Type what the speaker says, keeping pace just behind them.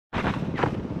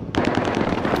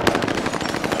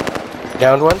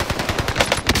Downed one.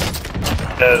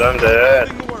 Dead, I'm dead.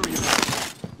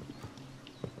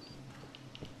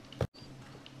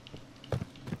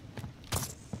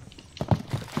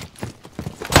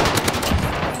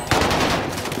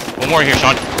 One more here,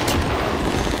 Sean.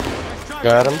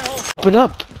 Got him. Open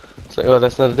up. It's like, oh,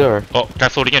 that's not a door. Oh, guy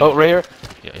floating in. Oh, right here.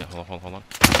 Yeah, hold on. You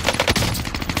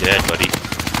dead, buddy.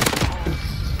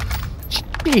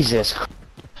 Jesus.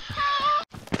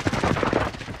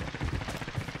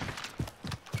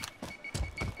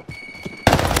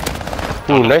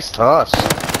 Ooh, nice toss.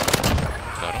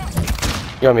 Got him.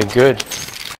 You got me good.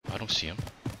 I don't see him.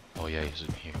 Oh yeah, he's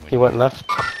here. He went left.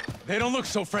 They don't look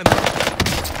so friendly. Nothing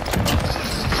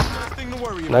to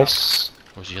worry about. Nice.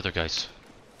 Where's the other guys?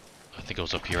 I think it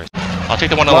was up here. I'll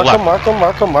take the one on the left. Mark him.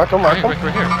 Right here.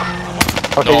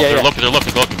 Okay, no, yeah. They're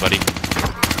looking, buddy.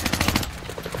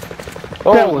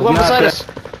 Oh, one beside us.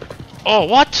 Oh,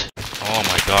 what? Oh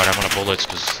my god, I'm out of bullets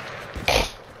because...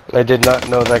 I did not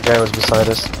know that guy was beside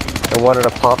us. I wanted to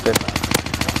pop it.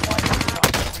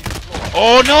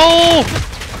 Oh no!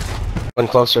 One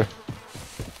closer.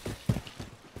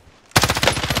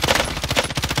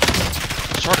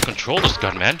 It's hard to control this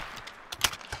gun, man.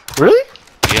 Really?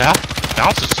 Yeah,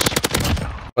 bounces.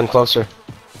 One closer.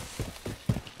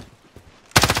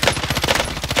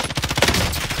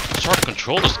 It's hard to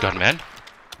control this gun, man.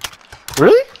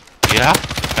 Really? Yeah,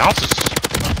 bounces.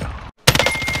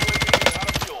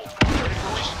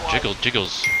 Just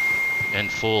jiggles,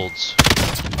 and folds.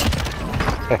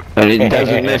 And it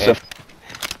doesn't miss a...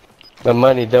 The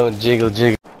money don't jiggle. On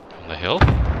the hill?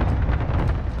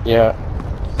 Yeah.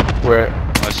 Where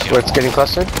I see it's him. getting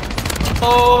clustered?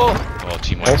 Oh,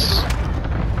 team wins. Nice.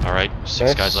 Alright,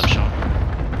 6 guys left, Sean.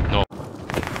 No.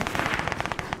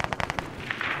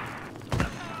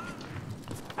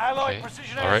 Allied Okay,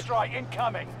 precision alright. airstrike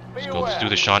incoming. Be Let's go, aware. let's do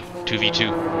this, Sean. 2v2.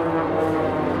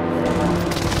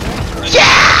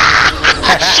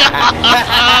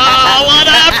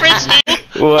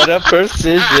 What a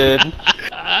precision!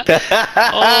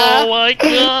 Oh my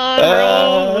god,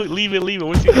 bro! Leave it.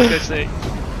 What's these guys say?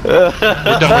 We're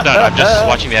done. I'm just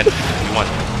watching the end. We won.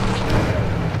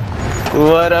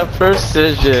 What a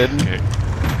precision! Okay.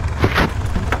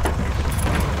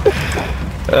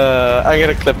 I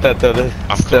gotta clip that though.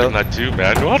 I'm clipping that too,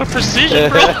 man. What a precision,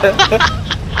 bro!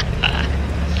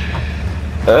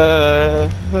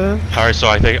 Alright, so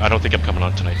I don't think I'm coming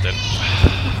on tonight then.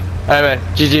 Alright, man.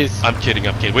 GG's. I'm kidding.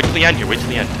 Wait till the end here. I'm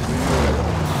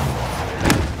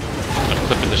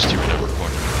clipping this too when I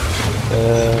record.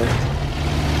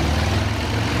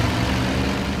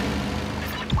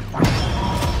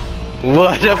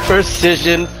 What a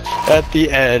precision at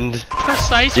the end.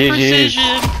 Precise GG's.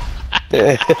 precision!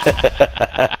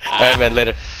 Alright, man.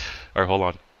 Later. Alright, hold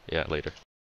on. Yeah, later.